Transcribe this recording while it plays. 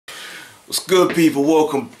What's good, people?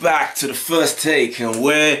 Welcome back to the first take, and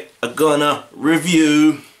we're gonna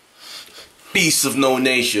review Beasts of No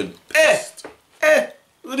Nation.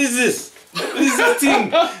 What is this? What is that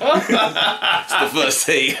thing? It's the first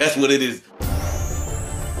take, that's what it is.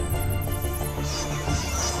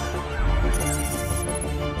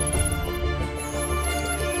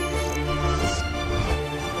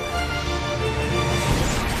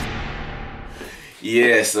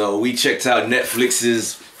 Yeah, so we checked out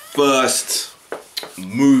Netflix's first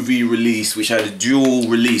movie release, which had a dual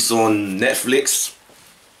release on Netflix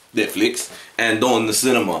and on the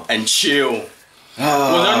cinema. And chill. Was it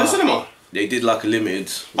on the cinema? They did like a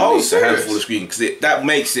limited release, a handful of screen, because that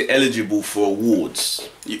makes it eligible for awards.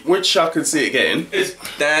 Which I could see it getting. It's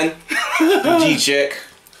Dan, G-Check,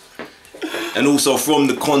 and also from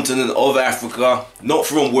the continent of Africa, not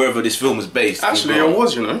from wherever this film is based. Actually, it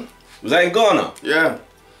was, you know. Was that in Ghana? Yeah.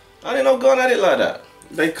 I didn't know Ghana had it like that.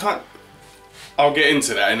 They can't. I'll get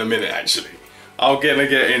into that in a minute, actually. I'll get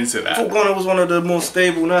into that. I thought Ghana was one of the more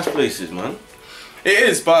stable, nice places, man. It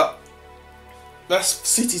is, but that's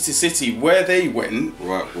city to city. Where they went,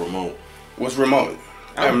 right, remote. Was remote.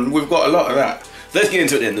 And we've got a lot of that. Let's get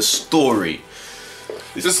into it then. The story.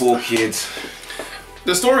 This poor kid.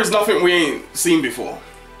 The story is nothing we ain't seen before.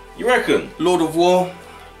 You reckon? Lord of War.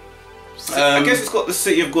 I guess it's got the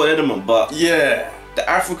city of God element, but yeah, the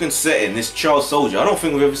African setting, this child soldier. I don't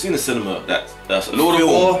think we've ever seen a cinema that's a Lord film.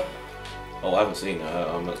 of War. Oh, I haven't seen that.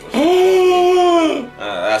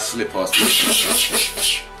 That's slip past.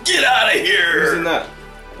 Get out of here! Who's in that?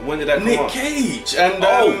 When did that come Nick out? Cage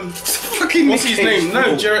and fucking what's Nick his Cage name?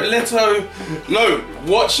 No, Jared Leto. No,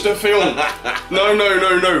 watch the film.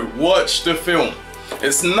 No. Watch the film.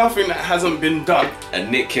 It's nothing that hasn't been done. A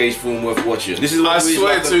Nick Cage film worth watching. This is. I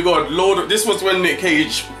swear to God, Lord. This was when Nick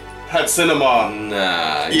Cage had cinema.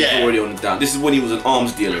 Nah, he's already on the down. This is when he was an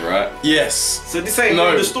arms dealer, right? Yes. So this ain't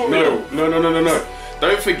the story. No.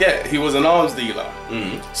 Don't forget, he was an arms dealer.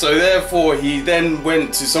 So therefore, he then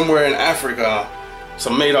went to somewhere in Africa,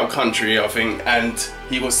 some made-up country, I think, and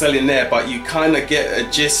he was selling there. But you kind of get a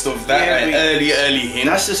gist of that early hint.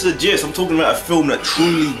 That's just a gist. I'm talking about a film that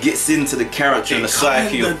truly gets into the character and the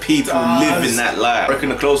psyche of people living that life. I reckon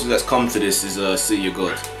the closest that's come to this is City of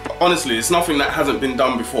God. Honestly, it's nothing that hasn't been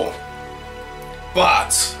done before.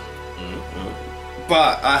 But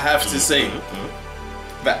I have to say,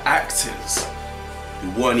 the actors. Who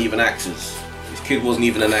weren't even actors. This kid wasn't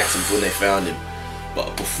even an actor when they found him. But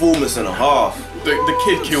a performance and a half. The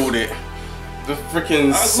kid killed it. The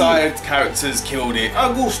freaking side characters killed it.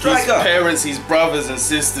 His parents, his brothers and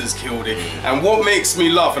sisters killed it. And what makes me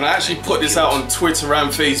laugh, and I actually put this out on Twitter and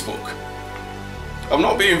Facebook. I'm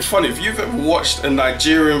not being funny. If you've ever watched a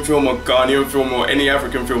Nigerian film or Ghanaian film or any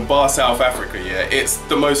African film, bar South Africa, yeah, it's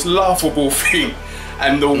the most laughable thing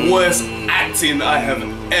and the worst acting I have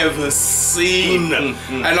ever seen.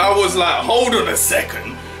 And I was like, hold on a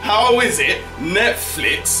second. How is it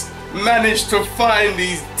Netflix managed to find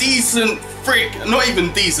these decent not even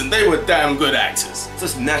decent, they were damn good actors.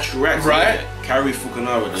 Just natural acting, right? Cary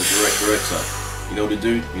Fukunaga, the director. You know the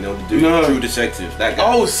dude? No. True Detective. That guy.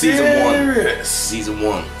 Oh, Season Season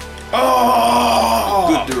 1.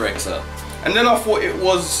 Oh! Good director. And then I thought it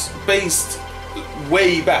was based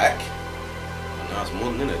way back. No, it's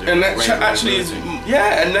more than that. And that actually is,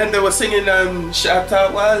 yeah, and then they were singing shout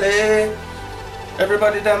out Wale.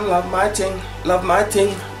 Everybody damn love my ting, love my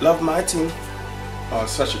ting, love my ting. Oh,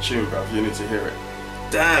 it's such a tune, bro. You need to hear it.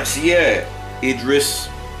 Damn, so yeah, Idris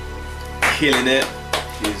killing it.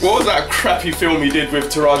 What was that crappy film he did with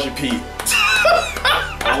Taraji P?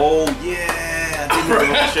 Oh yeah, I didn't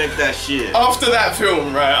even check that shit. After that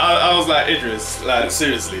film, right, I was like, Idris, like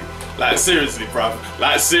seriously, bruv,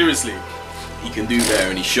 like seriously. He can do better,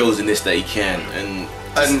 and he shows in this that he can, and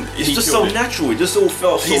it's just so natural. It just all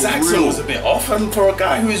felt so real. His accent was a bit off, and for a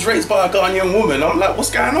guy who was raised by a Ghanaian woman, I'm like,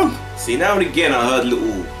 what's going on? See, now and again I heard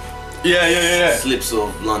little slips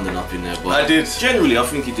of London up in there, but I did. Generally, I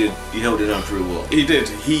think he held it down pretty well. He did,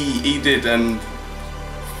 he did, and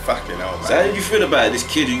fucking hell, man. So how did you feel about this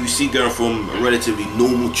kid who you see going from a relatively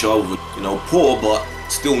normal childhood, you know, poor but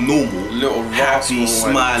still normal, little happy,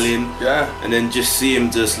 smiling, and then just see him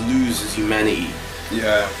just lose his humanity.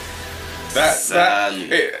 Yeah.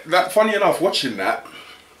 That funny enough, watching that,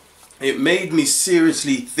 it made me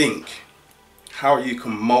seriously think how you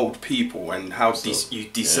can mold people and how you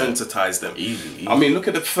desensitize them. Easy. I mean, look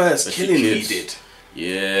at the first killing he did.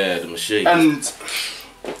 Yeah, the machine. And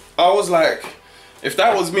I was like, if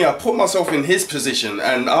that was me, I put myself in his position,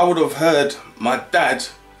 and I would have heard my dad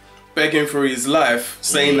begging for his life,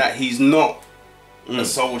 saying that he's not a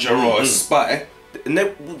soldier or a spy. And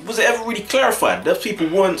was it ever really clarified? Those people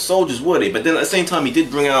weren't soldiers, were they? But then at the same time, he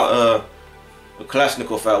did bring out a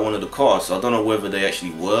Kalashnikov out one of the cars, so I don't know whether they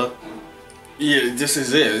actually were. Yeah, this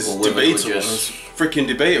is it. It's debatable. It's freaking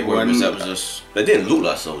debatable. And that was just, they didn't look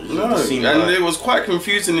like soldiers. No, and it was quite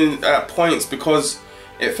confusing at points because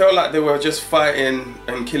it felt like they were just fighting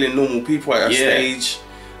and killing normal people at a stage.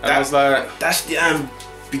 And I was like, that's the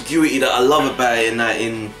ambiguity that I love about it.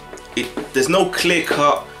 There's no clear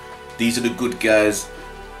cut. These are the good guys.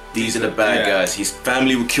 These are the bad guys. His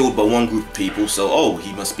family were killed by one group of people, so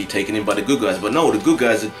he must be taken in by the good guys. But no, the good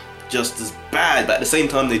guys are just as bad. But at the same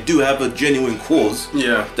time, they do have a genuine cause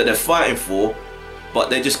that they're fighting for, but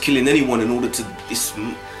they're just killing anyone in order to. It's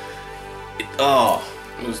a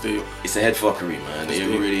head fuckery, man. It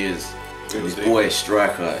really is. His boy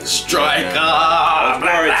Striker. I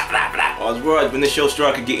was worried when they showed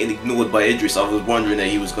Striker getting ignored by Idris. I was wondering that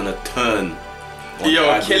he was gonna turn.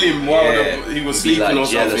 Kill him while he was sleeping or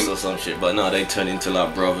jealous something. Or some shit. But no, they turned into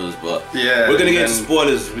like brothers. But we're gonna get into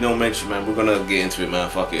spoilers if we don't mention, man. We're gonna get into it, man.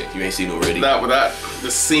 Fuck it. You ain't seen it already.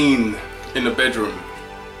 The scene in the bedroom.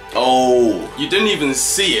 Oh, you didn't even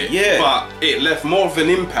see it. But it left more of an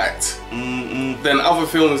impact than other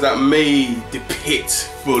films that may depict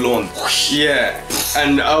full on. Yeah,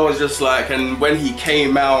 and I was just like, and when he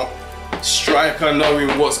came out. Striker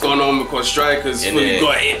knowing what's going on because Striker's fully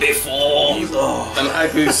got it before, and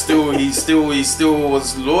Agu's still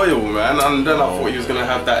was loyal, man. And then I thought he was gonna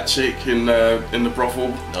have that chick in the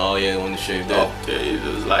brothel. Oh yeah, when the shaved head. He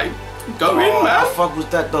was like, go in, man. How the fuck was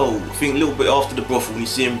that though? I think a little bit after the brothel, when you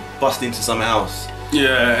see him bust into some house.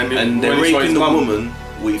 Yeah, and they're raping the woman,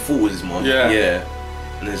 what he thought was his mom. Yeah.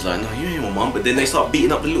 And it's like, no, you ain't my mom. But then they start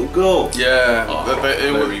beating up the little girl. Yeah,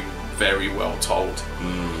 it was very well told.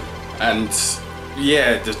 And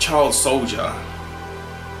the child soldier,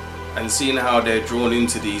 and seeing how they're drawn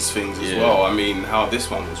into these things as well. I mean, how this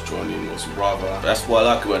one was drawn in was rather. That's what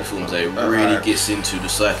I like about the films. It really gets into the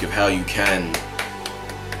psyche of how you can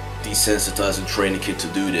desensitize and train a kid to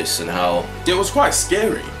do this, and how it was quite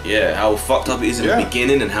scary. Yeah, how fucked up it is in the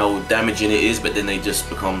beginning, and how damaging it is. But then they just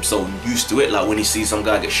become so used to it. Like when he sees some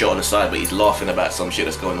guy get shot on the side, but he's laughing about some shit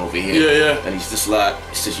that's going over here. And he's just like,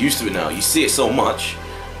 it's just used to it now. You see it so much.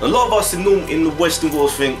 A lot of us in the Western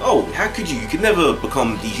world think, oh, how could you? You could never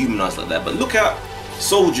become dehumanized like that. But look at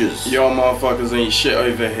soldiers. Yo, motherfuckers ain't shit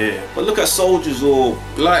over here. But look at soldiers or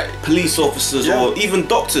like police officers or even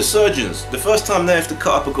doctors, surgeons. The first time they have to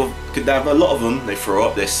cut up a cadaver, a lot of them, they throw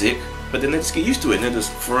up, they're sick. But then they just get used to it and they're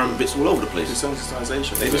just throwing bits all over the place.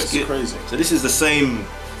 Desensitization. They just get crazy. So this is the same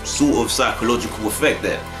sort of psychological effect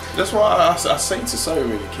there. That's why I say to so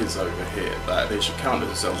many kids over here that they should count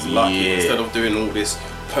themselves lucky instead of doing all this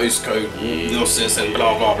postcode nonsense and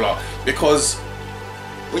blah blah blah. Because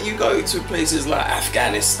when you go to places like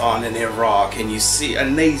Afghanistan and Iraq and you see,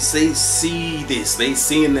 and they see this, they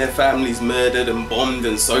seeing their families murdered and bombed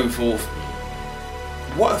and so forth,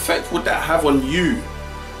 what effect would that have on you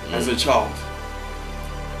as a child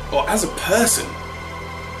or as a person?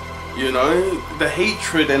 You know, the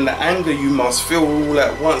hatred and the anger you must feel all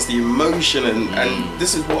at once, the emotion, and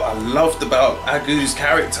this is what I loved about Agu's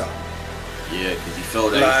character. Yeah, because he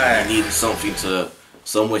felt that he needed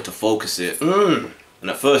somewhere to focus it. And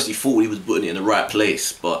at first he thought he was putting it in the right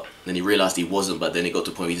place, but then he realised he wasn't, but then it got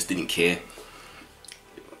to a point where he just didn't care.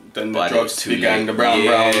 Then the drugs began, the brown.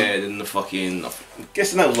 Yeah, then the fucking, I'm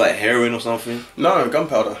guessing that was like heroin or something? No,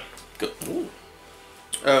 gunpowder.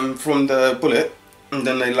 From the bullet, and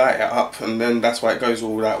then they light it up, and then that's why it goes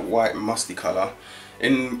all that white musty colour.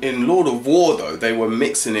 In Lord of War though, they were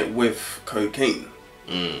mixing it with cocaine.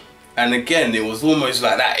 And again, it was almost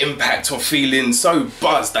like that impact of feeling so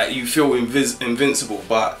buzzed that you feel invincible,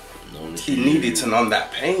 but he needed to numb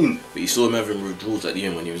that pain. But you saw him having withdrawals at the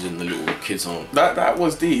end when he was in the little kid's home. That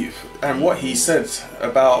was deep. And what he said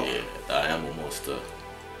about... Yeah, I am a monster.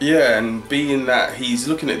 Yeah, and being that he's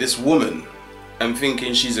looking at this woman and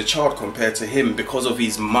thinking she's a child compared to him because of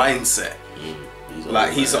his mindset.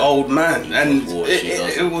 He's an old man. And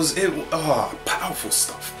it was powerful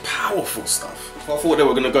stuff. I thought they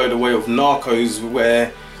were going to go the way of Narcos,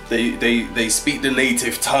 where they speak the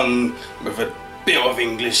native tongue with a bit of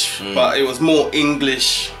English, but it was more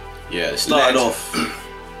English. Yeah, it started off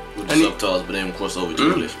with the subtitles, but then crossed over to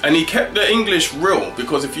English. And he kept the English real,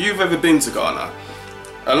 because if you've ever been to Ghana,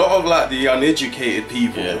 a lot of like the uneducated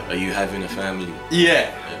people... Yeah, are you having a family?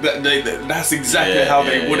 Yeah, that's exactly how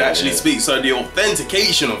they would actually speak. So the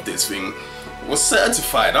authentication of this thing was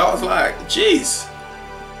certified. I was like, jeez.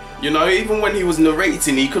 You know, even when he was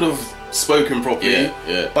narrating, he could have spoken properly,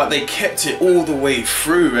 but they kept it all the way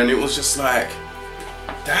through, and it was just like,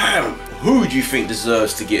 damn. Who do you think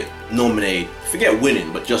deserves to get nominated? Forget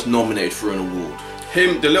winning, but just nominated for an award.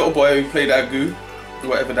 Him, the little boy who played Agu,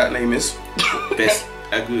 whatever that name is. Best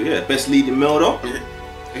Agu, yeah, best leading male though. Yeah.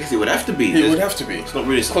 I guess it would have to be. It would have to be. It's not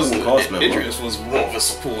really a supporting cast member. Idris was more of a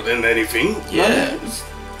support than anything. Yeah. It was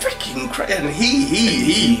freaking crazy. And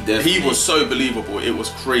he was so believable. It was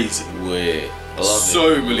crazy. Yeah.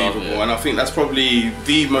 So believable. And I think that's probably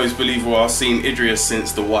the most believable I've seen Idris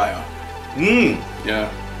since The Wire. Yeah.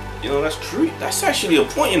 You know, that's true. That's actually a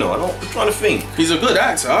point, you know. I'm trying to think. He's a good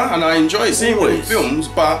actor, and I enjoy seeing him in films,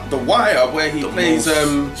 but The Wire, where he plays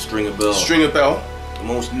Stringer Bell. The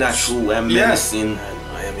most natural and menacing.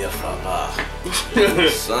 I am your father.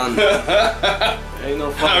 Son. Ain't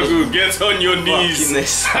no fucking. Get on your knees.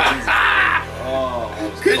 Oh,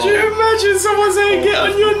 could you imagine someone saying get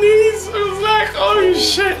on your knees? I was like, oh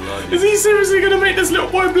shit. Bloody. Is he seriously gonna make this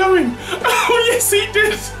little boy blow him? Oh yes he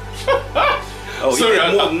did. Oh, sorry,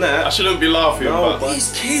 more than that. I shouldn't be laughing, No, but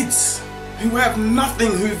these kids who have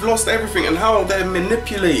nothing, who've lost everything, and how they're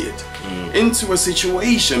manipulated into a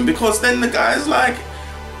situation, because then the guy's like,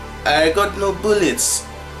 I got no bullets.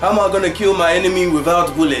 How am I gonna kill my enemy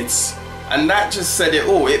without bullets? And that just said it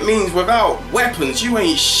all. It means without weapons, you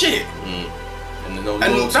ain't shit. And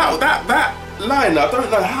that line, I don't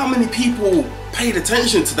know how many people paid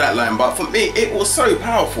attention to that line, but for me, it was so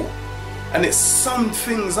powerful. And it summed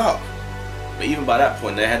things up. But even by that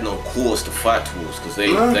point, they had no cause to fight towards, because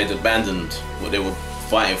they'd abandoned what they were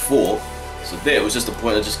fighting for. So there, it was just a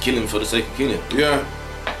point of just killing for the sake of killing. Yeah.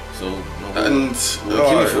 So,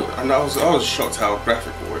 and I was shocked how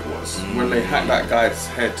graphical it was when they hacked that guy's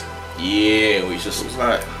head. Yeah, we just was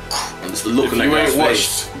like, and it's the look if on that you guy's ain't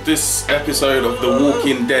watched this episode of The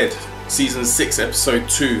Walking Dead, season 6, episode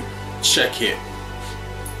 2, check it.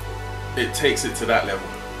 It takes it to that level.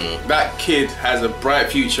 That kid has a bright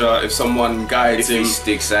future if someone guides him. He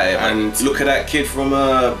sticks at it. And look at that kid from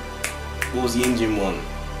what was the Indian one?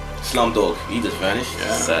 Slumdog. He just vanished.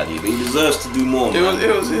 Yeah. Sadly, but he deserves to do more.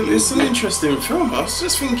 It's an interesting film. I was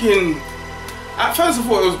just thinking. At first, I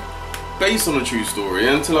thought it was based on a true story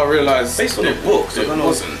until I realised based on the books. It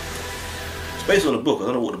wasn't. It's based on a book. I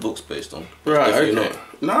don't know what the book's based on. Right. Okay.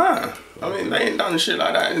 Nah. I mean, they ain't done shit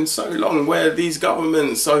like that in so long, where these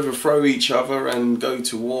governments overthrow each other and go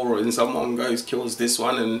to war, and someone kills this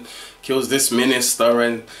one and kills this minister,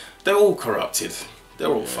 and they're all corrupted. They're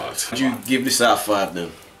all fucked. Would you give this out of 5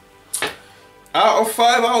 then? Out of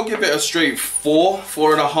 5, I'll give it a straight 4,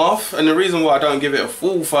 4.5. And the reason why I don't give it a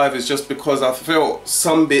full 5 is just because I felt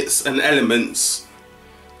some bits and elements,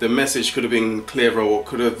 the message could have been clearer, or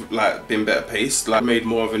could have been better paced, made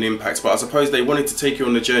more of an impact. But I suppose they wanted to take you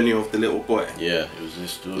on the journey of the little boy. Yeah, it was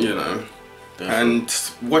this story. You know, and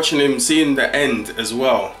watching him, seeing the end as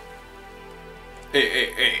well.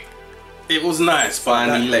 It was nice.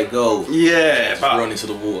 Finally let go. Yeah, but run into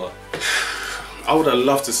the water. I would have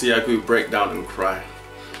loved to see Agu break down and cry,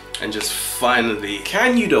 and just finally.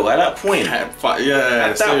 Can you though? At that point, yeah.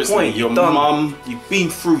 At that point, your mum, you've been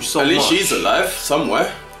through so much. At least she's alive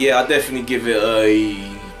somewhere. Yeah, I definitely give it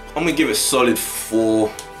I'm gonna give it a solid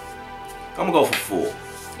 4. I'm gonna go for 4.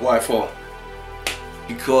 Why 4?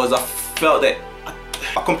 Because I felt that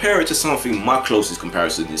I compare it to something. My closest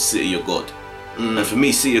comparison is City of God. And for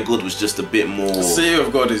me, City of God was just a bit more. City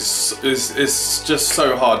of God is just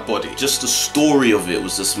so hard bodied. Just the story of it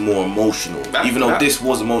was just more emotional. Even though this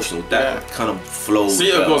was emotional, that kind of flowed.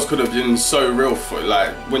 City of God could have been so real for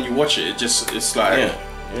when you watch it. It's like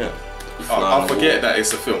I forget that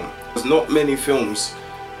it's a film. There's not many films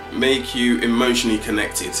make you emotionally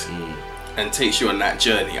connected and takes you on that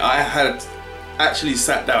journey. I had actually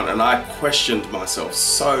sat down and I questioned myself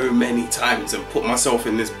so many times and put myself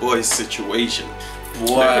in this boy's situation. Boy. They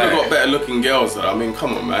could have got better looking girls though. I mean,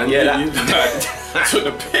 come on, man. Yeah, you took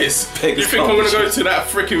the piss. You think I'm gonna go to that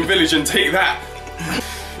freaking village and take that?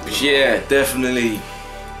 Yeah, definitely.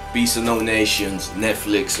 Beast of No Nations,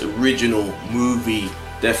 Netflix original movie.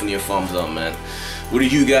 Definitely a thumbs up, man. What do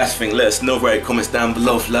you guys think? Let us know right in the comments down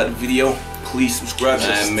below. If you like the video, please subscribe.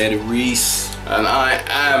 I'm Reese. And I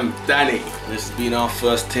am Danny. This has been our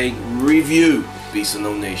first take review. Beast of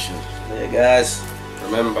No Nation. Yeah, guys.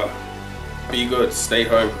 Remember, be good, stay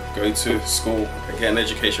home, go to school, get an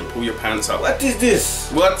education, pull your pants up. What is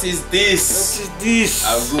this? What is this? What is this?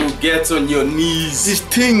 I will get on your knees. This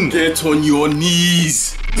thing. Get on your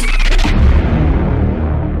knees.